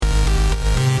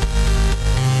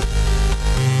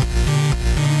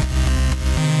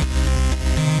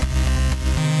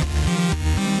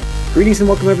Greetings and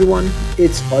welcome, everyone.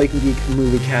 It's All You Can Geek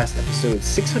Moviecast, episode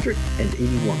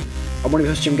 681. I'm one of your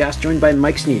hosts, Jim Gass, joined by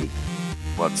Mike Sneedy.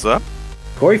 What's up?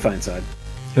 Corey Feinsod.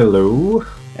 Hello.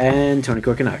 And Tony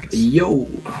Korkanakis. Yo.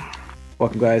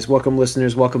 Welcome, guys. Welcome,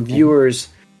 listeners. Welcome, viewers.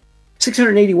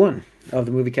 681 of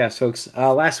the Moviecast, folks.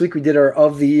 Last week we did our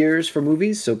Of the Years for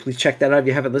movies, so please check that out if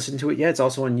you haven't listened to it yet. It's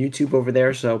also on YouTube over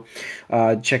there, so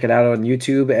check it out on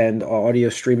YouTube and audio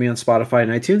streaming on Spotify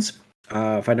and iTunes.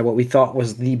 Find out what we thought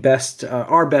was the best,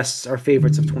 our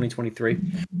favorites of 2023.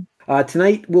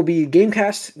 Tonight will be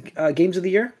Gamecast Games of the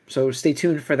Year, so stay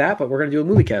tuned for that. But we're going to do a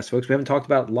movie cast, folks. We haven't talked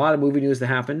about a lot of movie news that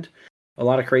happened, a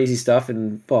lot of crazy stuff,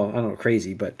 and well, I don't know,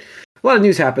 crazy, but a lot of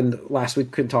news happened last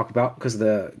week. Couldn't talk about because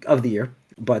of the year.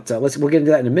 But we'll get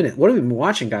into that in a minute. What have we been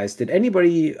watching, guys? Did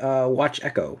anybody watch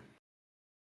Echo?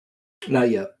 Not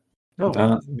yet. No,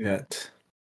 not yet.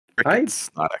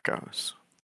 Crickets, not echoes.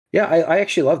 Yeah, I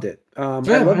actually loved it. I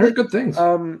heard good things.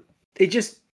 It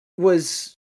just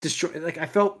was destroyed. Like I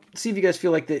felt. See if you guys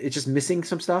feel like it's just missing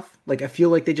some stuff. Like I feel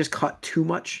like they just cut too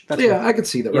much. I could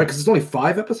see that, right? Because it's only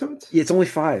 5 episodes. Yeah, it's only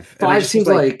 5. 5 seems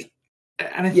like,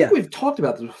 and I think we've talked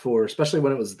about this before, especially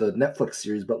when it was the Netflix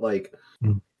series. But like,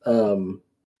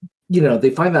 they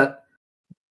find that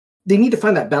they need to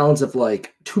find that balance of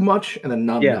like too much and then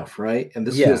not enough, right? And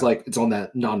this feels like it's on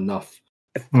that not enough.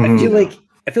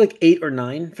 I feel like 8 or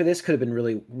 9 for this could have been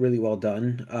really, really well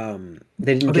done.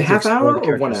 They didn't. Are they half hour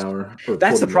or 1 hour?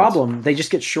 That's the problem. They just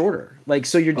get shorter. Like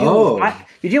so, you're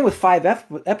dealing with 5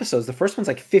 episodes. The first one's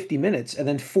like 50 minutes, and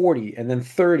then 40, and then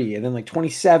 30, and then like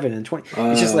 27 and 20.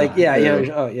 It's just like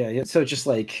So it's just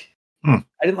like I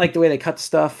didn't like the way they cut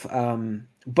stuff.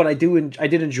 But I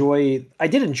did enjoy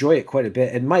it quite a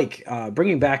bit. And Mike,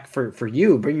 bringing back the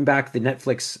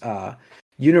Netflix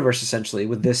universe essentially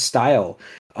with this style.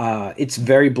 It's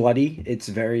very bloody. It's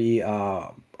very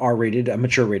R-rated,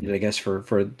 mature rated, I guess, for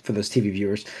those TV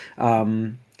viewers.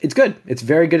 It's good. It's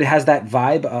very good. It has that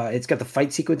vibe. It's got the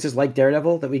fight sequences like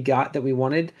Daredevil that we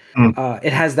wanted.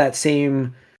 It has that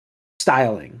same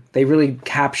styling. They really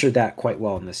captured that quite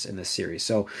well in this series.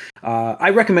 So I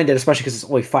recommend it, especially because it's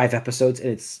only 5 episodes and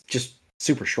it's just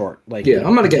super short. Like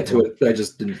I'm gonna get to it. I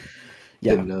just didn't.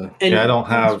 I don't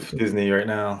have Disney right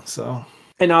now, so.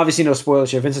 And obviously, no spoilers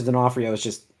here. Vincent D'Onofrio is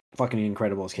just fucking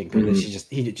incredible as Kingpin.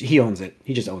 He owns it.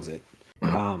 He just owns it.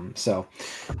 So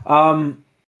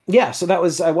that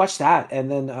was, I watched that,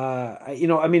 and then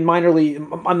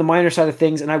minorly on the minor side of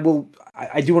things, and I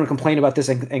do want to complain about this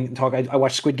and talk. I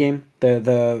watched Squid Game,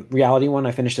 the reality one.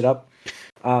 I finished it up.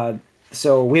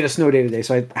 So we had a snow day today,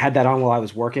 so I had that on while I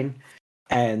was working,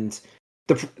 and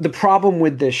the problem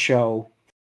with this show.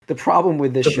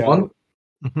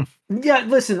 Yeah,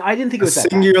 listen, I didn't think it was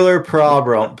that singular bad.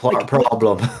 problem.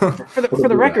 For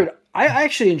the record, I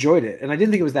actually enjoyed it, and I didn't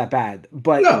think it was that bad.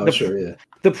 But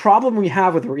the problem we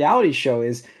have with a reality show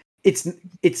is it's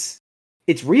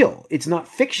real. It's not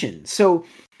fiction. So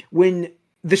when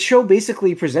the show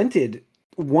basically presented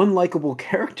one likable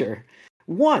character,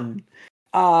 and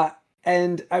I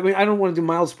mean, I don't want to do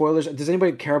mild spoilers. Does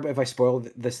anybody care if I spoil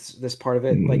this part of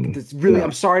it? Like, it's really, no.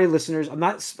 I'm sorry, listeners. I'm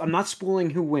not spoiling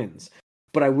who wins.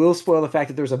 But I will spoil the fact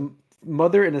that there's a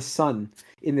mother and a son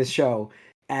in this show,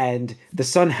 and the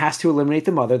son has to eliminate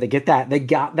the mother. They get that. They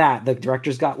got that. The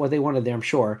directors got what they wanted there, I'm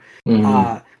sure.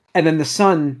 And then the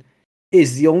son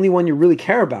is the only one you really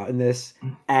care about in this,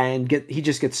 and he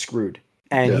just gets screwed,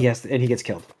 and he gets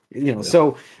killed.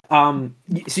 So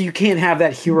you can't have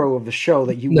that hero of the show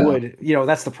that you would.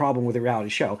 That's the problem with a reality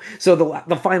show. So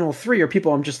the final 3 are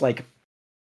people I'm just like,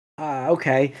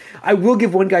 okay. I will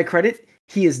give one guy credit.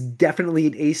 He is definitely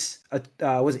an Ace.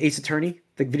 Was Ace Attorney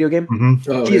the video game?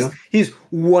 He's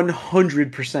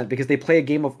 100% because they play a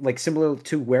game of like similar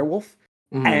to Werewolf,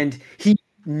 and he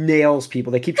nails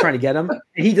people. They keep trying to get him,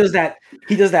 and he does that.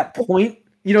 He does that point.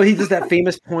 He does that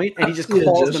famous point, and he just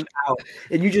calls them out,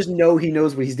 and you just know he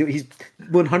knows what he's doing. He's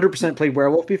 100% played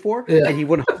Werewolf before, and he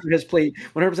 100%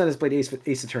 has played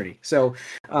Ace Attorney. So.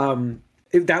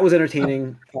 That was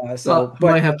entertaining. But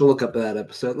might have to look up that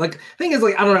episode. Like, thing is,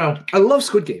 like, I don't know. I love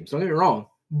Squid Games. Don't get me wrong,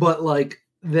 but like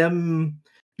them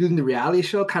doing the reality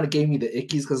show kind of gave me the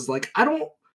ickies because, like, I don't.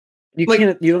 You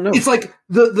don't know. It's like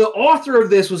the author of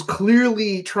this was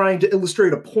clearly trying to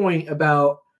illustrate a point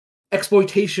about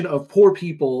exploitation of poor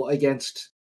people against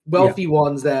wealthy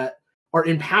ones that are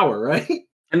in power, right?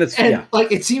 And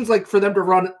like it seems like for them to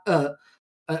run a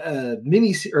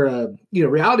mini or a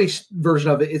reality version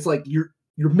of it, it's like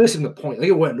you're missing the point. Like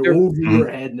it went over your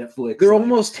head, Netflix. They're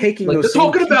almost taking like, those. They're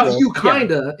talking about you,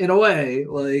 kinda in a way.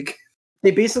 Like they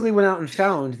basically went out and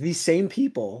found these same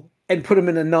people and put him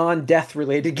in a non-death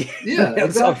related game. Yeah,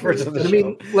 exactly. I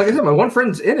mean, like I said, my one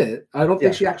friend's in it. I don't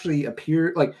think she actually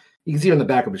appeared. Like you can see her in the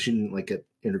background, but she didn't like get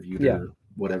interviewed or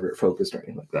whatever, it focused or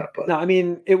anything like that. But no, I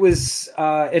mean, it was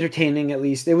entertaining. At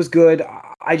least it was good.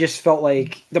 I just felt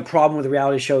like the problem with the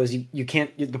reality show is you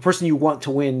can't. The person you want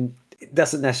to win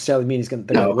doesn't necessarily mean he's going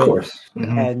to win. Of course.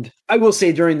 Mm-hmm. And I will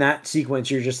say during that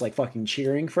sequence, you're just like fucking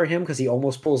cheering for him because he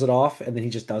almost pulls it off and then he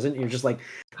just doesn't. You're just like,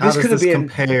 this could have been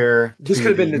compare. This could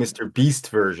have been the Mr. Beast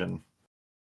version.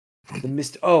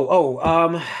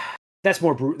 The that's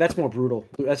more brutal.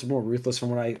 That's more ruthless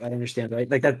from what I understand, right?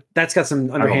 Like that's got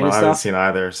some underhanded stuff. I haven't seen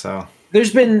either, so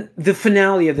there's been the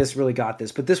finale of this really got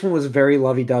this, but this one was very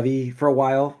lovey-dovey for a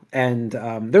while, and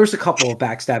there was a couple of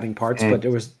backstabbing parts, but there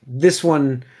was this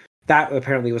one that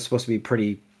apparently was supposed to be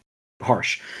pretty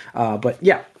harsh. But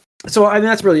yeah, so I mean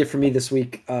that's really it for me this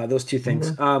week. Those two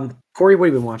things. Mm-hmm. Corey, what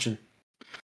have you been watching?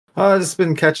 I've just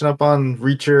been catching up on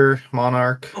Reacher,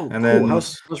 Monarch, and then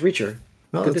how's Reacher?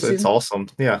 No, it's awesome.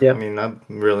 Yeah, I mean, I'm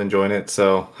really enjoying it.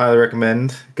 So, highly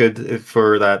recommend. Good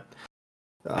for that,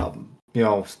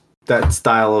 that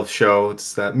style of show.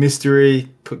 It's that mystery,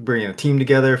 bringing a team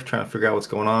together, trying to figure out what's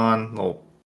going on. Little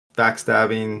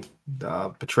backstabbing,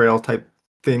 betrayal type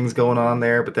things going on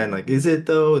there. But then, like, is it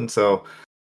though? And so,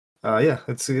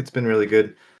 it's been really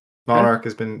good. Monarch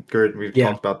has been good. We've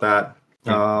talked about that.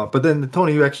 But then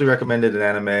Tony, you actually recommended an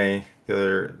anime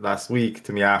last week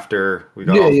to me after we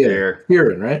got off there.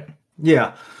 Hearing, right?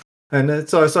 Yeah. And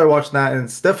so I started watching that, and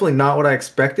it's definitely not what I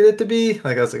expected it to be.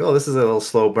 Like I was like, oh, this is a little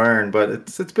slow burn, but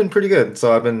it's been pretty good.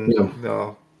 So I've been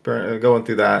going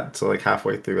through that. So like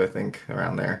halfway through, I think,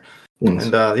 around there. Yes.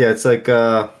 And it's like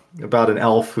about an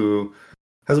elf who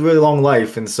has a really long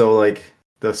life, and so like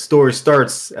the story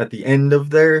starts at the end of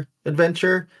their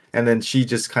adventure, and then you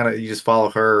just follow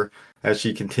her as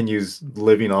she continues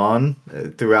living on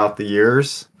throughout the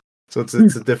years. So it's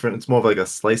it's more of like a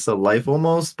slice of life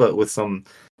almost, but with some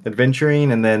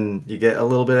adventuring, and then you get a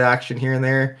little bit of action here and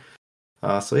there.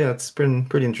 So yeah, it's been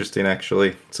pretty interesting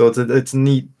actually. So it's a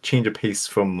neat change of pace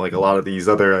from like a lot of these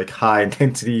other like high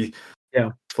intensity,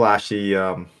 flashy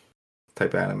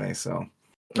type anime. So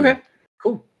okay,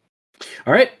 cool.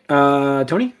 All right,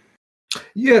 Tony.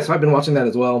 Yes, I've been watching that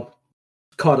as well.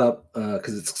 Caught up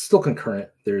because it's still concurrent.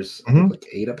 There's like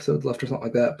 8 episodes left or something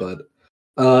like that. But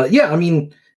I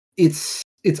mean, it's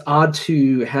odd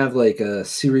to have like a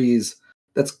series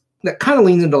that kind of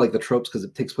leans into like the tropes because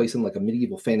it takes place in like a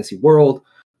medieval fantasy world,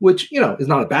 which is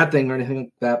not a bad thing or anything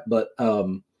like that. But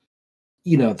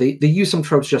they use some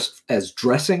tropes just as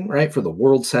dressing, right, for the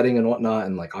world setting and whatnot.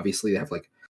 And like obviously they have like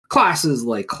classes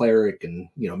like cleric and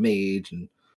mage and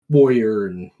warrior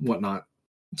and whatnot,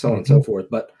 so on and so forth.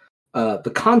 But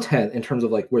the content in terms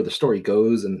of like where the story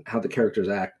goes and how the characters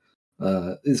act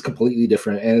is completely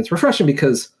different, and it's refreshing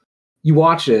because you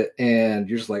watch it and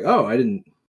you're just like, oh, I didn't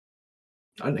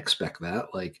expect that.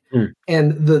 Like,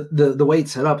 and the way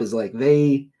it's set up is like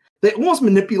they almost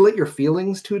manipulate your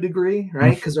feelings to a degree,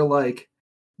 right? Because they're like,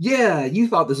 yeah, you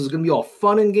thought this was gonna be all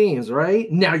fun and games, right?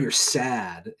 Now you're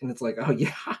sad, and it's like, oh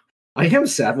yeah, I am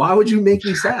sad. Why would you make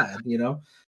me sad?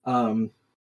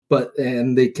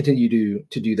 And they continue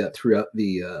to do that throughout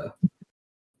the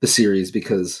series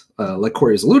because, like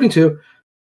Corey was alluding to,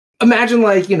 imagine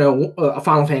like a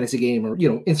Final Fantasy game or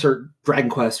insert Dragon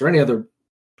Quest or any other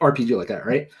RPG like that,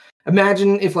 right?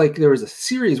 Imagine if like there was a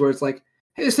series where it's like,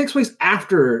 hey, this takes place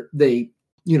after they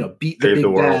beat the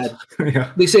big bad.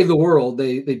 They saved the world.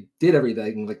 They did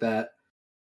everything like that,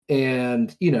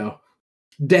 and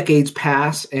decades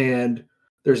pass and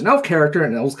there's an elf character,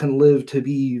 and elves can live to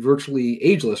be virtually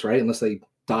ageless, right? Unless they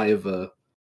die of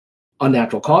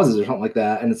unnatural causes or something like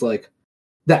that. And it's like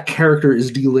that character is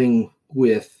dealing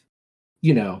with,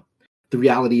 the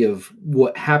reality of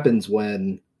what happens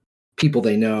when people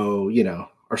they know,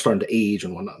 are starting to age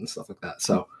and whatnot and stuff like that.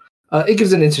 So it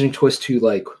gives an interesting twist to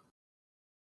like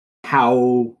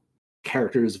how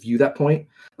characters view that point.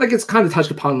 Like it's kind of touched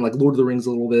upon like Lord of the Rings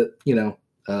a little bit,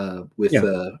 with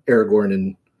Aragorn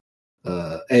and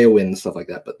Eowyn and stuff like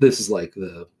that, but this is like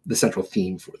the central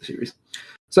theme for the series.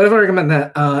 So I definitely recommend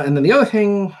that. And then the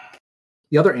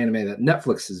other anime that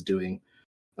Netflix is doing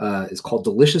is called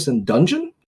Delicious in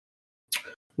Dungeon,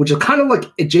 which is kind of like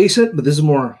adjacent, but this is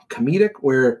more comedic,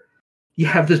 where you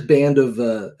have this band of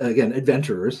again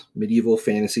adventurers, medieval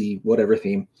fantasy, whatever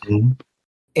theme,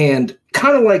 and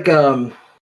kind of like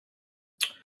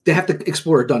they have to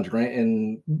explore a dungeon, right?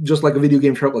 And just like a video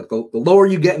game trope, like the lower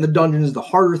you get in the dungeons, the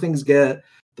harder things get,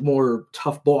 the more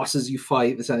tough bosses you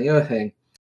fight, this and the other thing.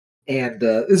 And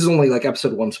this is only like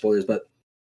episode 1 spoilers, but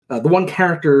the one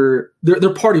character,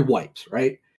 their party wipes,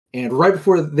 right? And right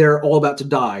before they're all about to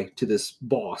die to this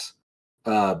boss,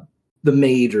 the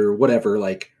maid or whatever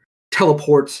like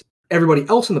teleports everybody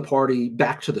else in the party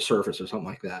back to the surface or something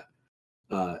like that,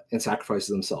 and sacrifices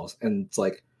themselves. And it's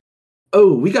like,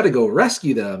 oh, we got to go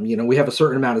rescue them. We have a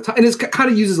certain amount of time, and it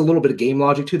kind of uses a little bit of game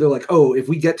logic too. They're like, oh, if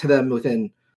we get to them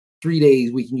within 3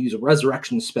 days, we can use a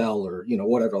resurrection spell or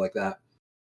whatever like that.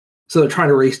 So they're trying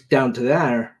to race down to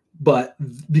there, but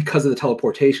because of the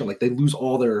teleportation, like they lose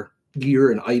all their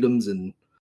gear and items and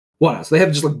whatnot. So they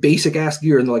have just like basic ass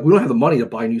gear, and they're like, we don't have the money to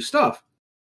buy new stuff.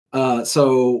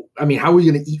 So I mean, how are we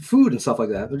going to eat food and stuff like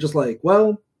that? They're just like,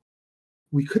 well,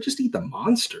 we could just eat the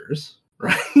monsters,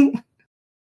 right?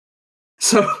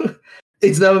 So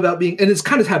it's them about being, and it's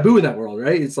kind of taboo in that world,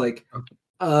 right? It's like,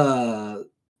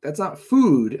 that's not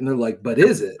food, and they're like, but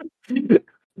is it?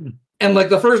 And like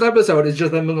the first episode is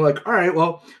just them being like, all right,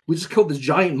 well, we just killed this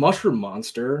giant mushroom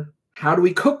monster. How do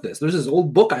we cook this? There's this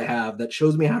old book I have that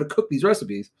shows me how to cook these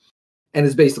recipes. And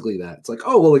it's basically that. It's like,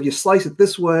 oh, well, if you slice it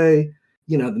this way,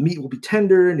 the meat will be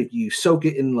tender. And if you soak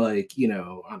it in like, I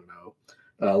don't know,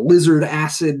 lizard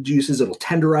acid juices, it'll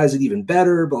tenderize it even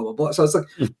better, blah, blah, blah. So it's like,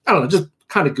 I don't know, just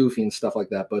kind of goofy and stuff like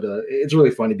that. But it's really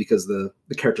funny because the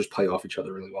characters play off each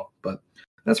other really well. But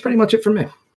that's pretty much it for me.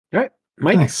 All right.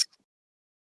 Mike. Nice.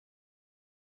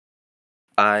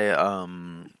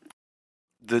 The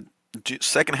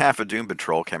second half of Doom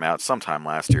Patrol came out sometime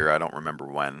last year. I don't remember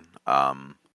when.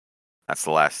 That's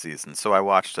the last season. So I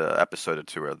watched an episode or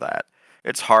two of that.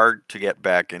 It's hard to get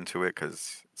back into it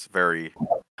because it's a very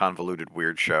convoluted,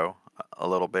 weird show a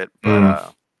little bit,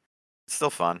 but it's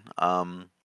still fun.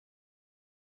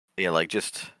 Yeah, like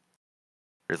just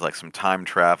there's like some time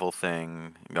travel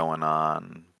thing going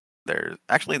on. There's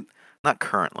actually not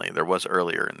currently. There was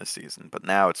earlier in the season, but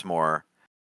now it's more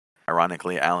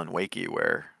ironically Alan Wakey,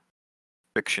 where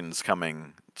fiction's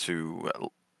coming to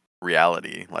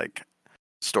reality, like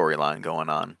storyline going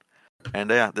on. And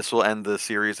yeah, this will end the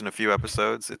series in a few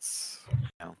episodes. It's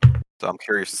so I'm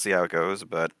curious to see how it goes,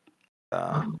 but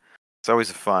it's always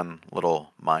a fun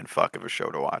little mind fuck of a show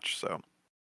to watch. So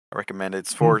I recommend it.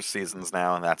 It's 4 seasons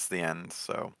now, and that's the end.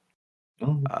 So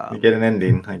you get an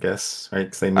ending, I guess, right?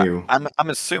 Because they knew. I'm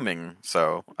assuming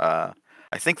so.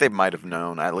 I think they might have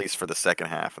known, at least for the second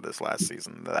half of this last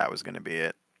season, that was going to be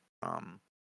it.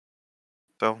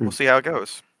 So we'll see how it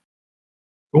goes.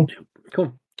 Cool.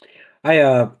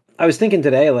 I was thinking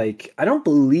today, like, I don't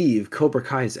believe Cobra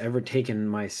Kai has ever taken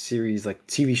my series, like,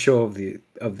 TV show of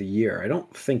the year. I don't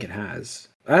think it has.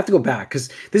 I have to go back because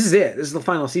this is it. This is the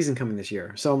final season coming this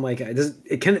year. So I'm like,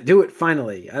 can it do it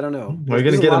finally? I don't know. We're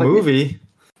gonna get a movie.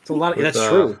 It's a lot. That's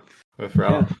true. With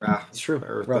Ralph. It's true.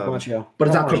 Ralph Macchio. But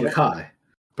it's not Cobra Kai.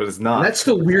 But it's not. And that's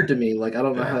still weird to me. Like, I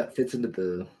don't know how that fits into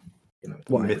the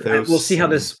mythos. We'll see how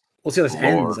this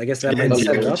ends. I guess that might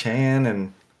set it up. Chan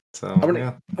and so I'm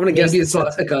gonna guess maybe it's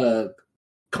like a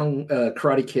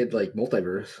Karate Kid like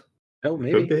multiverse. Oh,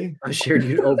 maybe. I shared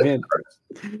you. Oh man,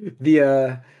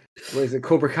 the what is it?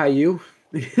 Cobra Kai U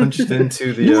punched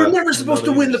into the. You were never supposed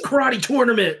to win the karate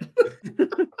tournament.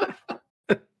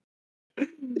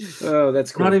 Oh,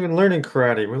 that's cool. We're not even learning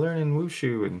karate. We're learning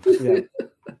wushu and. Yeah.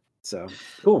 So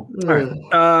cool. All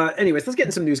right. Anyways, let's get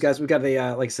into some news, guys. We've got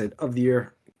a like I said, of the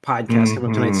year podcast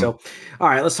coming up tonight. So, all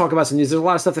right, let's talk about some news. There's a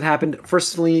lot of stuff that happened.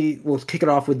 Firstly, we'll kick it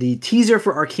off with the teaser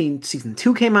for Arcane Season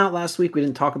 2 came out last week. We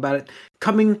didn't talk about it.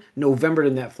 Coming November to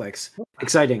Netflix.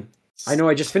 Exciting. I know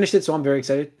I just finished it, so I'm very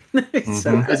excited.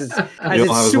 So, as it's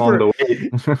super,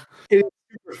 it is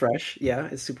super fresh. Yeah,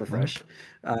 it's super fresh.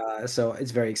 So it's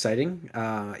very exciting.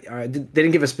 They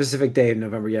didn't give a specific day in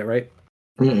November yet, right?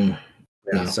 Mm-mm.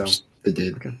 Yeah, no, so they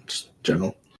did. Okay. Just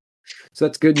general. So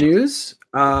that's good news.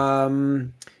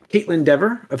 Caitlin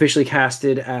Dever officially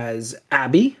casted as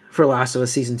Abby for Last of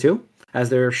Us Season 2, as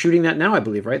they're shooting that now, I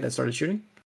believe, right? That started shooting?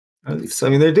 I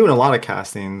mean, they're doing a lot of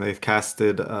casting. They've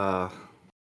casted a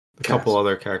couple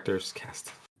other characters.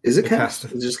 Is it cast?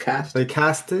 It's just cast? They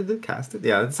casted?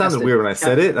 Yeah, it sounded weird when I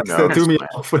said it. That threw me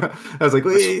off. I was like,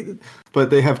 wait. But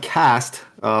they have cast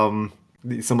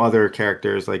some other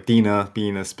characters, like Dina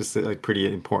being a specific, like,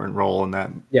 pretty important role in that.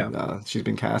 Yeah. She's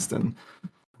been cast, and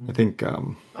I think... I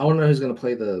don't know who's going to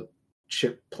play the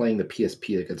chip playing the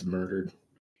PSP that gets murdered.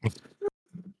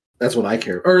 That's what I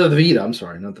care. Or the Vita, I'm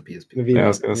sorry, not the PSP. The Vita, yeah, I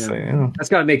was going to say, yeah. That's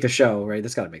got to make the show, right?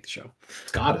 That's got to make the show.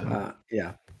 It's got to.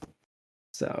 Yeah.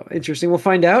 So, interesting. We'll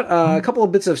find out. A couple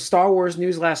of bits of Star Wars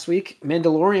news last week.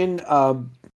 Mandalorian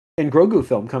and Grogu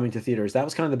film coming to theaters. That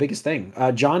was kind of the biggest thing.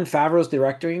 Jon Favreau's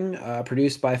directing,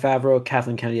 produced by Favreau,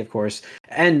 Kathleen Kennedy, of course,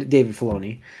 and David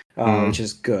Filoni, which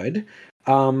is good.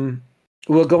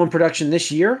 Will go in production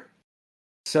this year.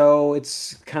 So,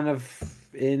 it's kind of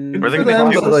in... For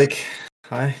them, but, like,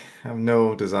 I have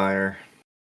no desire.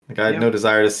 Like I had no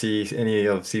desire to see any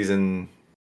of season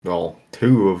 2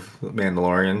 of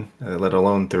Mandalorian, let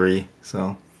alone 3.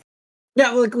 So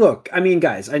yeah, look. I mean,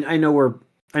 guys, I know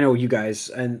you guys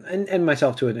and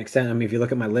myself to an extent. I mean, if you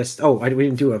look at my list, we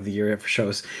didn't do of the year for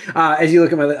shows. As you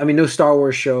look at my list, I mean, no Star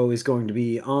Wars show is going to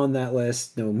be on that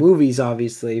list. No movies,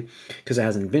 obviously, because there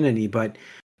hasn't been any. But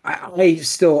I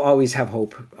still always have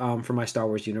hope for my Star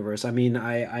Wars universe. I mean,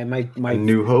 my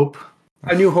New Hope.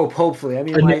 A New Hope, hopefully. I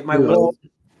mean, my walls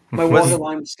are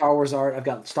lined with Star Wars art. I've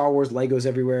got Star Wars Legos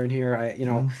everywhere in here.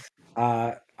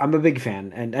 I'm a big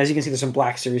fan, and as you can see, there's some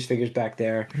Black Series figures back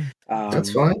there.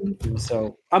 That's fine.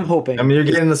 So I'm hoping. I mean, you're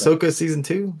getting Ahsoka season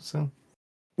 2, so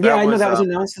yeah, I know that was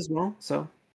announced as well. So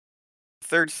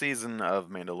third season of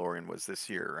Mandalorian was this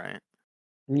year, right?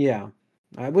 Yeah.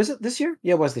 Was it this year?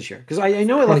 Yeah, it was this year. Because I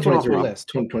know it left one off my list.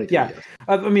 2023. Yeah.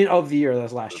 I mean, of the year, that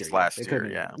was last year. Last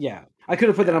year, yeah. Yeah. I could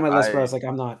have put that on my list, but I was like,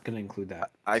 I'm not going to include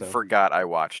that. I forgot I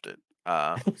watched it.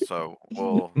 So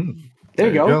we'll. There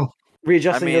you go.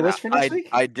 Readjusting the list for next week?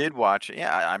 I did watch it.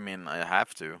 Yeah, I mean, I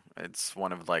have to. It's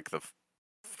one of like the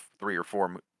 3 or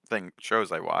 4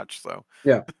 shows I watch. So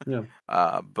yeah.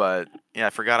 But yeah, I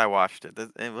forgot I watched it.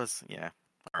 It was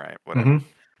all right, whatever. Mm-hmm.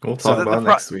 We'll talk about it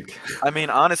next week. I mean,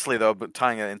 honestly, though, but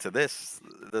tying it into this,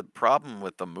 the problem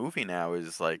with the movie now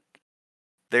is like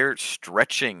they're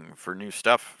stretching for new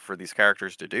stuff for these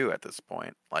characters to do at this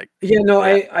point. Like,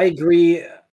 I agree.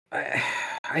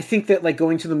 I think that like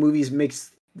going to the movies makes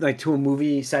like to a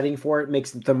movie setting for it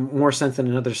makes more sense than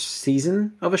another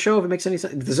season of a show. If it makes any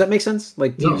sense, does that make sense?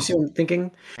 Like, do you see what I'm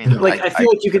thinking? I feel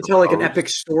like you can tell like an epic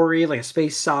story, like a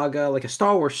space saga, like a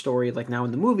Star Wars story, like now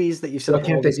in the movies that you said. Why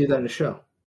can't they do that in a show?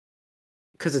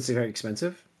 Because it's very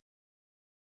expensive.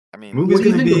 I mean, movies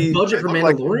going to be the budget for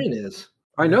Mandalorian is.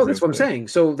 I know, that's what I'm saying.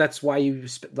 So that's why you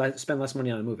spend less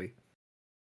money on a movie.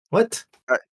 What?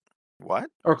 What?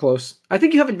 Or close. I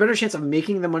think you have a better chance of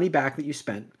making the money back that you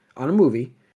spent on a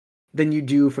movie than you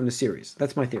do from the series.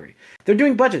 That's my theory. They're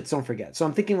doing budgets, don't forget. So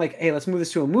I'm thinking like, hey, let's move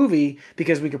this to a movie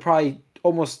because we could probably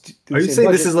almost do. Are you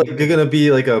saying this is like going to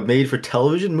be like a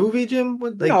made-for-television movie, Jim?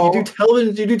 No. You do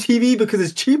television, you do TV because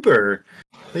it's cheaper.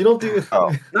 They don't do.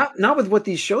 Not with what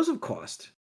these shows have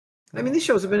cost. I mean, these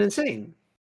shows have been insane.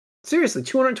 Seriously,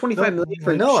 $225 million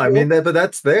for no. I mean,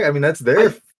 that's their. I mean, that's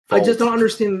their. I just don't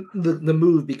understand the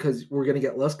move because we're going to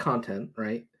get less content,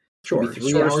 right? Sure, maybe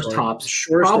 3 hours tops.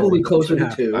 Probably closer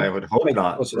to 2. I would hope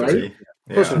not. Right?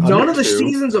 Yeah. None of the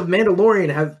seasons of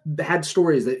Mandalorian have had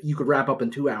stories that you could wrap up in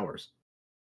 2 hours.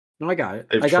 No, I got it.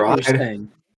 They've I got what you're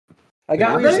saying. I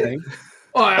got what you're saying.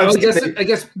 Oh, I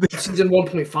guess season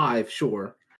 1.5,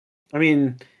 sure. I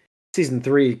mean, season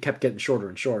 3 kept getting shorter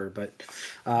and shorter, but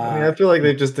I feel like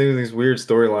they just do these weird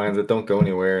storylines that don't go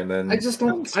anywhere, and then I just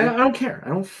don't. I don't care. I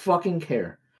don't fucking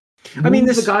care. I mean,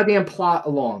 this the goddamn plot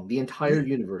along the entire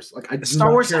universe. Like I do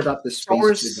Star Wars care about this. Star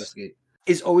Wars to investigate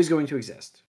is always going to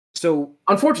exist. So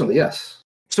unfortunately, yes.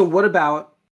 So what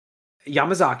about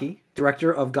Yamazaki,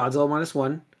 director of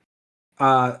Godzilla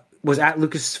 -1, was at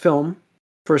Lucasfilm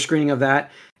for a screening of that,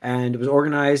 and it was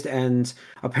organized, and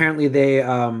apparently they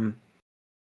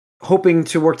hoping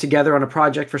to work together on a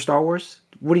project for Star Wars.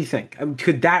 What do you think?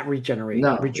 Could that regenerate?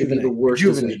 No, it'd be the worst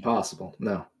decision possible.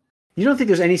 No. You don't think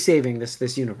there's any saving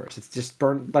this universe? It's just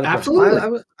burned.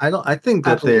 Absolutely. I think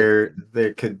that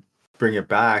they could bring it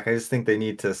back. I just think they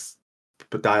need to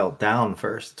dial it down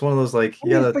first. It's one of those like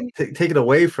take it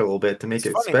away for a little bit to make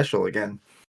it special again.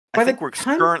 I think we're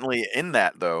currently in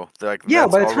that though. Like, by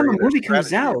the time the movie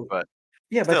comes out, by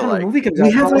the time the movie comes out,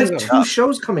 we have like 2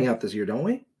 shows coming out this year, don't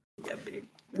we? Yeah,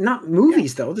 not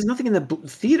movies though. There's nothing in the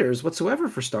theaters whatsoever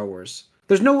for Star Wars.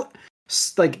 There's no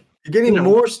like. You're getting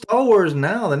more Star Wars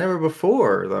now than ever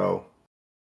before, though.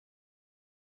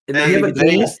 We had a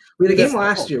game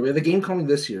last year. We have a game coming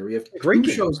this year. We have 2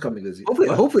 shows coming this year.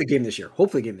 Hopefully a game this year.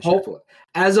 Hopefully.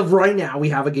 As of right now, we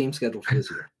have a game scheduled for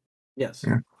this year. Yes.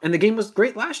 Yeah. And the game was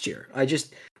great last year.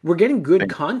 We're getting good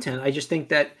content. I just think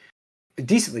that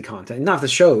decently content, not the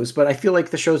shows, but I feel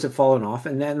like the shows have fallen off,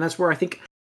 and that's where I think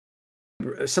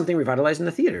something revitalized in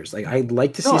the theaters. Like I'd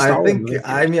like to see Star Wars.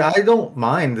 I mean, I don't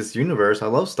mind this universe. I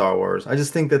love Star Wars. I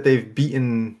just think that they've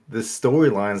beaten the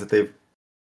storylines that they've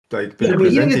like been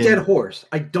beating a dead horse.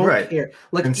 I don't care.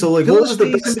 Like, and so like, what was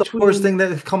the best Star Wars thing that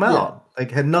have come out?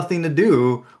 Like, had nothing to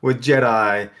do with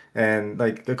Jedi, and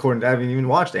like according to, I haven't even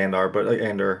watched Andor, but like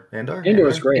Andor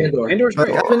is great. Andor's great.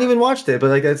 I haven't even watched it, but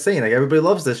like that's saying, like everybody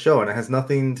loves this show, and it has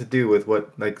nothing to do with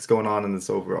what like is going on in this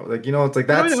overall. Like it's like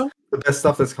that's the best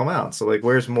stuff that's come out. So like,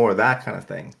 where's more of that kind of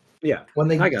thing? Yeah, when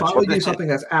they finally do something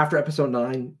that's after episode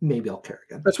 9, maybe I'll care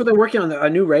again. That's what they're working on. A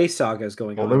new Rey saga is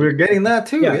going on. Well, we're getting that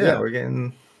too. Yeah. We're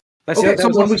getting. So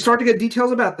when we start to get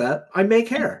details about that, I may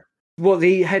care. Well,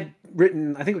 they had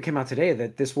written, I think it came out today,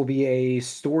 that this will be a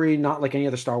story not like any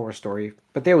other Star Wars story.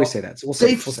 But they always say that. So we'll see.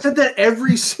 They've said that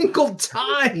every single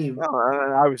time.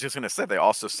 Well, I was just going to say, they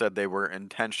also said they were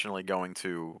intentionally going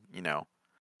to,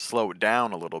 slow it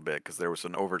down a little bit because there was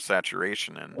an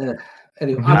oversaturation. And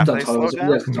anyway, I'm done talking.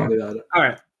 You guys can talk about it. All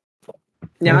right.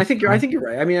 Yeah, I think you're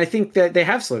right. I mean, I think that they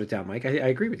have slowed it down, Mike. I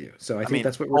agree with you. So I think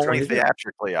that's what we're trying to do. Only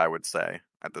theatrically, I would say,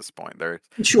 at this point.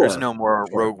 There's no more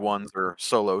Rogue Ones or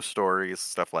solo stories,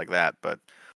 stuff like that. But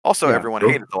also, everyone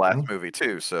hated the last movie,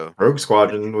 too. So Rogue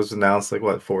Squadron was announced,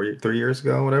 3 years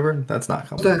ago, whatever? That's not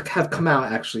coming. That have come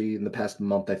out, actually, in the past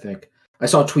month, I think. I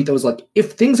saw a tweet that was like,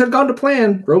 if things had gone to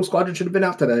plan, Rogue Squadron should have been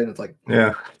out today. And it's like...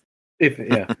 Yeah.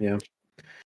 Yeah.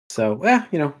 So, well,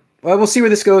 we'll see where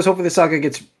this goes. Hopefully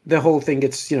the whole thing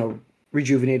gets,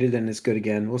 rejuvenated and is good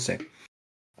again. We'll see.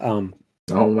 My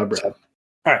breath.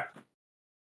 All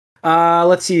right.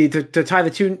 Let's see. To tie the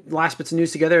two last bits of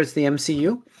news together, it's the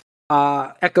MCU.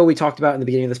 Echo we talked about in the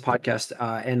beginning of this podcast.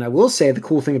 And I will say the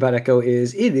cool thing about Echo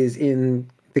is it is in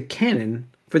the canon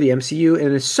for the MCU.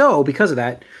 And it's so, because of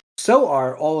that, so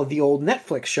are all of the old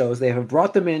Netflix shows. They have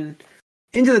brought them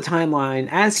into the timeline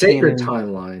as sacred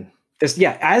canon. Timeline.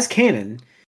 As canon.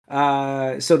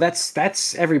 So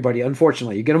that's everybody.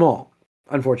 Unfortunately, you get them all.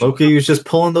 Unfortunately, Loki was just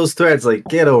pulling those threads. Like,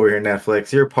 get over here,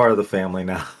 Netflix. You're part of the family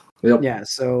now. Yep. Yeah.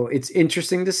 So it's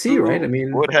interesting to see, right? I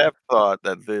mean, would have thought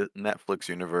that the Netflix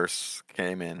universe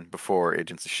came in before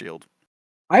Agents of S.H.I.E.L.D.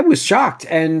 I was shocked,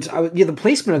 and the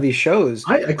placement of these shows.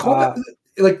 I call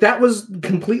that that was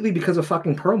completely because of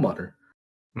fucking Perlmutter.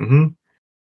 Mm-hmm.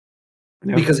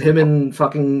 Yeah. Because him and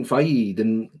fucking Foggy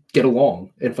didn't get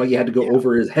along, and Foggy had to go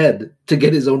over his head to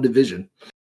get his own division.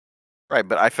 Right,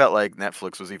 but I felt like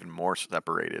Netflix was even more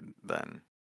separated than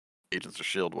Agents of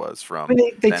S.H.I.E.L.D. was from. I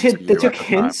mean, they took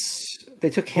hints. They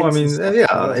took hints.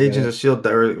 Well, Agents of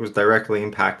S.H.I.E.L.D. was directly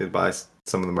impacted by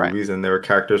some of the movies, and there were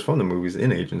characters from the movies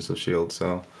in Agents of S.H.I.E.L.D.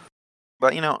 So,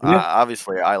 but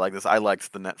obviously, I like this. I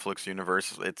liked the Netflix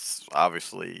universe. It's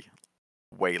obviously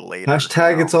way later.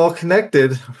 Hashtag it's all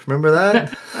connected. Remember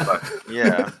that? But,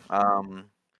 yeah.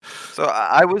 So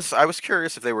I was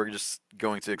curious if they were just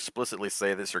going to explicitly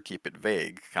say this or keep it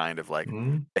vague, kind of like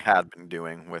they had been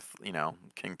doing with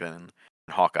Kingpin and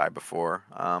Hawkeye before.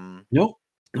 Nope.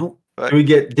 But can we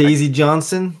get Daisy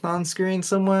Johnson on screen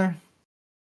somewhere?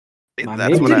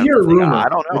 That's what I hear a rumor. I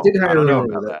don't know. I did hear a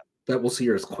rumor about that we'll see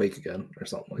her as Quake again or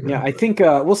something like that. Yeah, I think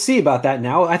we'll see about that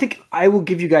now. I think I will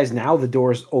give you guys now the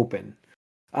doors open.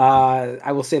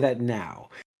 I will say that now.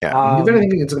 Yeah, if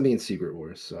anything, it's going to be in Secret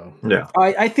Wars. So yeah,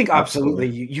 I think absolutely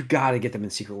you got to get them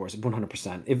in Secret Wars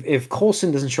 100%. If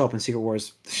Coulson doesn't show up in Secret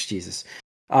Wars, Jesus,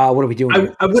 what are we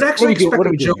doing? I would actually expect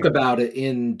a joke about it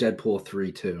in Deadpool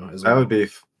 3 too. As well.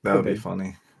 That would be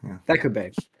funny. Yeah. That could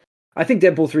be. I think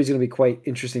Deadpool 3 is going to be quite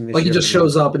interesting this year. Like he just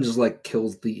shows up and just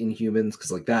kills the Inhumans because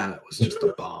that was just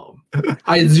a bomb.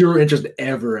 I had zero interest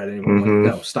ever at anyone. Mm-hmm.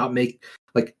 No, stop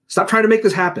trying to make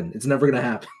this happen. It's never going to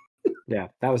happen. Yeah,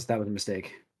 that was a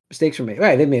mistake. Mistakes were made.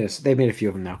 Right, they made a few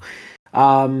of them now.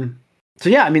 So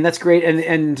yeah, I mean that's great.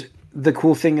 And the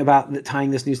cool thing about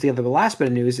tying this news together, the last bit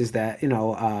of news is that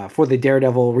for the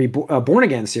Daredevil Born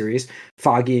Again series,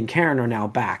 Foggy and Karen are now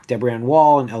back. Deborah Ann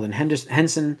Wall and Eldon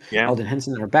Henson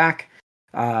are back,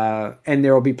 and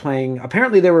they will be playing.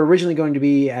 Apparently, they were originally going to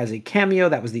be as a cameo.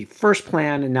 That was the first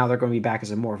plan, and now they're going to be back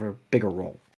as more of a bigger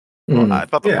role. Well, I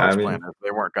thought the first plan is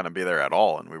they weren't going to be there at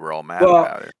all, and we were all mad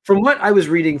about it. From what I was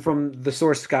reading from the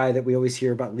source guy that we always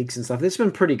hear about leaks and stuff, it's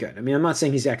been pretty good. I mean, I'm not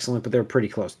saying he's excellent, but they're pretty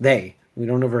close. We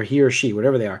don't know if he or she,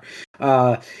 whatever they are,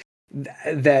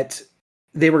 that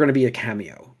they were going to be a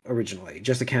cameo originally,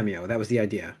 just a cameo. That was the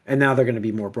idea, and now they're going to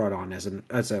be more brought on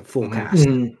as a full cast.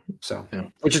 So,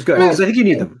 which is good because I think you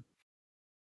need them.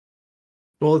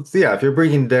 Well, if you're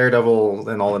bringing Daredevil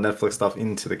and all the Netflix stuff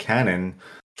into the canon,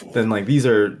 then these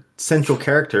are central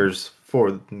characters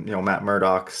for Matt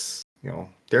Murdock's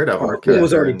Daredevil. It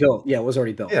was already built. Yeah, it was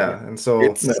already built. Yeah, and so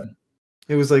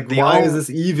it was why is this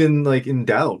even in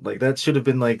doubt? That should have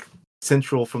been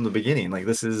central from the beginning.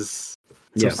 This is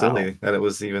so silly that it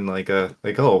was even because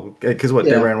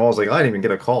Deborah Ann Wall's I didn't even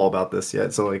get a call about this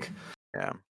yet. So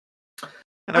yeah,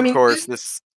 and of course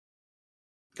this.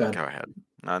 Go ahead.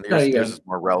 No, yours is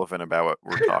more relevant about what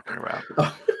we're talking about.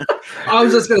 I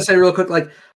was just gonna say real quick,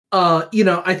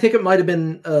 I think it might have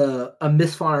been a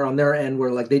misfire on their end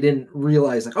where they didn't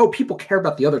realize people care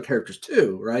about the other characters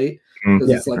too, right? Because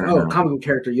it's comic book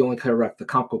character, you only care about the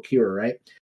comic book hero, right?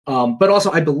 But also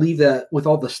I believe that with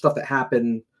all the stuff that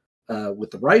happened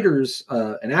with the writers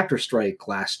and actor strike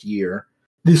last year,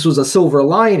 this was a silver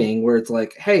lining where it's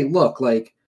hey, look,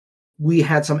 we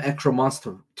had some extra months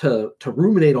to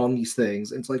ruminate on these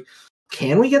things. And it's like,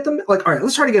 can we get them? Like, all right,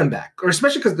 let's try to get them back. Or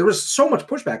especially because there was so much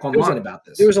pushback online about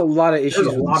this. There was a lot of issues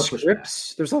with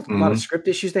scripts. There's a lot of script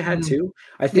issues they had too.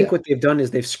 I think what they've done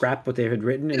is they've scrapped what they had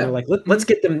written, and they're like, let's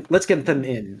get them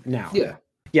in now. Yeah.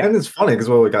 Yeah, and it's funny because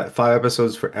we got 5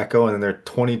 episodes for Echo, and then they're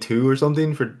 22 or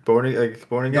something for Born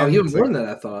Again. No, even more than that.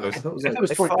 I thought it was like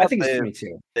I think it's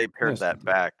 22. They pared that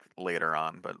back later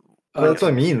on, but that's what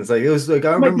I mean. It's like it was like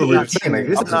I remember we were saying like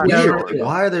this is weird. Like,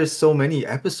 why are there so many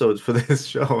episodes for this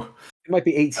show? It might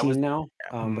be 18 now,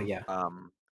 but yeah.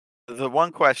 The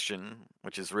one question,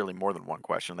 which is really more than one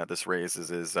question that this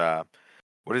raises, is what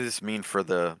does this mean for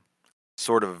the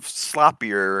sort of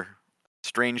sloppier,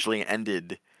 strangely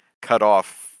ended, cut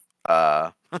off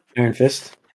Iron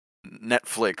Fist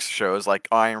Netflix shows like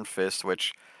Iron Fist,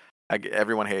 which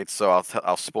everyone hates, so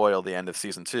I'll spoil the end of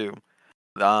season 2.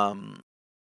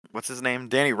 What's his name?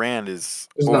 Danny Rand is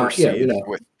overseas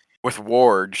with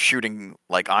Ward shooting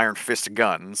like Iron Fist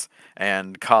guns,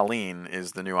 and Colleen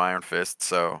is the new Iron Fist.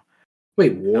 So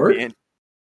wait, Ward?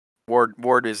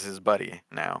 Ward is his buddy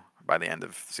now by the end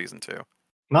of season 2.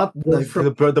 Not the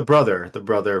brother of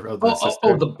the sister.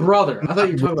 Oh, the brother. I thought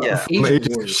you were talking about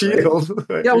Agent of Shield.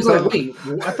 Right? Yeah, I was like, wait,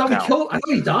 I thought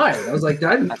he died. I was like, did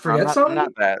I forget something?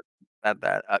 Not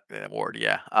that Ward,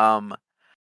 yeah.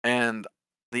 And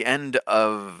the end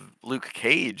of Luke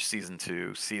Cage season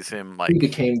 2 sees him like he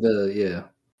became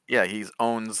he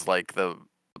owns like the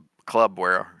club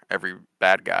where every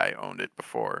bad guy owned it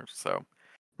before. So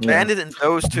they ended in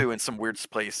those two in some weird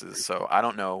places. So I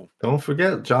don't know. Don't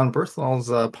forget John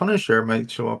Berthold's Punisher might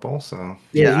show up also.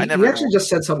 Yeah, he actually just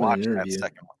said something in an interview.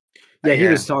 Yeah, he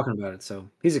was talking about it, so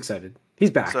he's excited. He's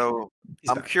back. So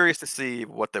I'm curious to see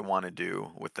what they want to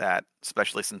do with that,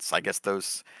 especially since I guess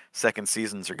those second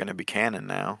seasons are going to be canon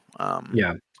now.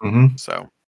 Yeah. Mm-hmm. So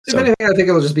if anything, I think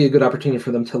it'll just be a good opportunity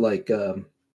for them to like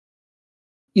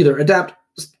either adapt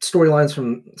storylines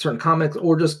from certain comics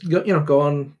or just go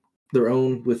on their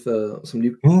own with some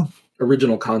new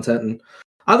original content. And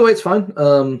either way, it's fine.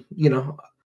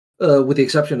 With the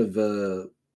exception of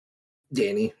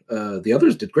Danny, the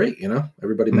others did great.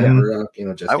 Everybody met her.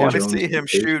 I want to see him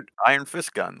shoot Iron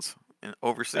Fist guns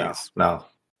overseas. No.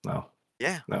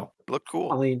 Yeah, no. It looked cool.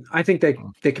 Colleen, I think they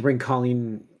could bring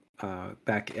Colleen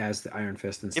back as the Iron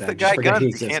Fist instead. If the guy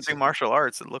guns, he can't do martial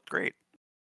arts. It looked great.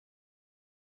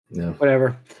 Yeah.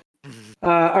 Whatever.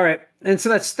 All right, and so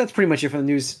that's pretty much it for the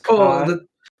news. So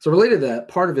related to that,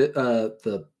 part of it,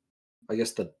 the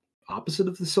opposite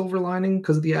of the silver lining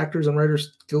because of the Actors and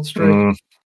Writers Guild strike.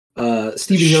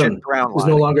 Stephen Young is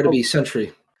no longer to be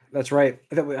Sentry. That's right.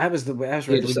 That was right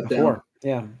the week before.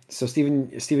 Yeah. So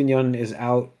Stephen Young is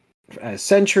out as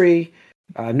Sentry.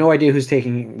 No idea who's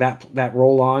taking that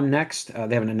role on next.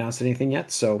 They haven't announced anything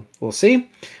yet, so we'll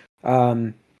see.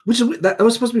 Which is that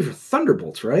was supposed to be for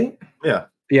Thunderbolts, right? Yeah.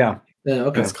 Yeah. Yeah.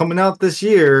 Okay. It's coming out this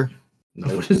year.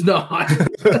 No, it is not.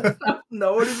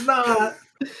 No, it is not.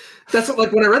 That's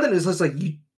like when I read that news, I was like,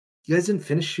 you guys didn't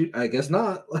finish shoot? I guess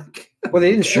not. Like, well,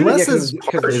 they didn't shoot unless it his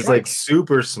part is like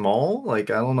super small. Like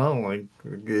I don't know. Like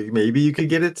maybe you could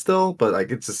get it still, but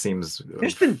like it just seems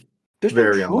there's been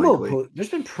promo there's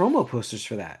been promo posters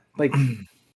for that. Like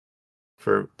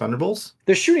for Thunderbolts,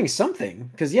 they're shooting something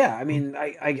because I mean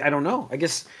I don't know. I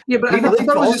guess but I thought it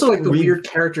was just like the weird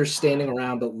characters standing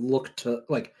around that look to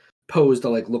like pose to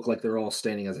like look like they're all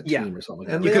standing as a team or something.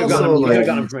 And you could have gotten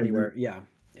them from anywhere. Yeah.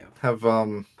 Have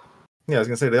I was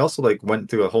gonna say they also like went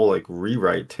through a whole like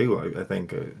rewrite too. I think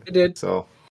they did. So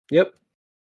yep.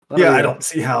 I don't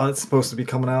see how it's supposed to be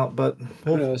coming out, but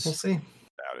we'll see.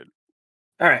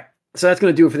 All right. So that's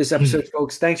going to do it for this episode,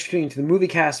 folks. Thanks for tuning to the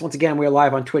Moviecast. Once again, we are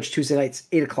live on Twitch Tuesday nights,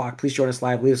 8 o'clock. Please join us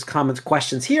live. Leave us comments,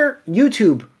 questions here.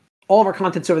 YouTube, all of our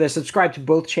content's over there. Subscribe to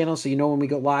both channels so you know when we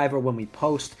go live or when we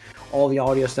post. All the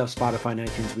audio stuff, Spotify and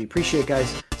iTunes. We appreciate it, guys.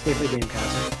 Stay for the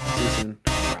Gamecast. See you soon.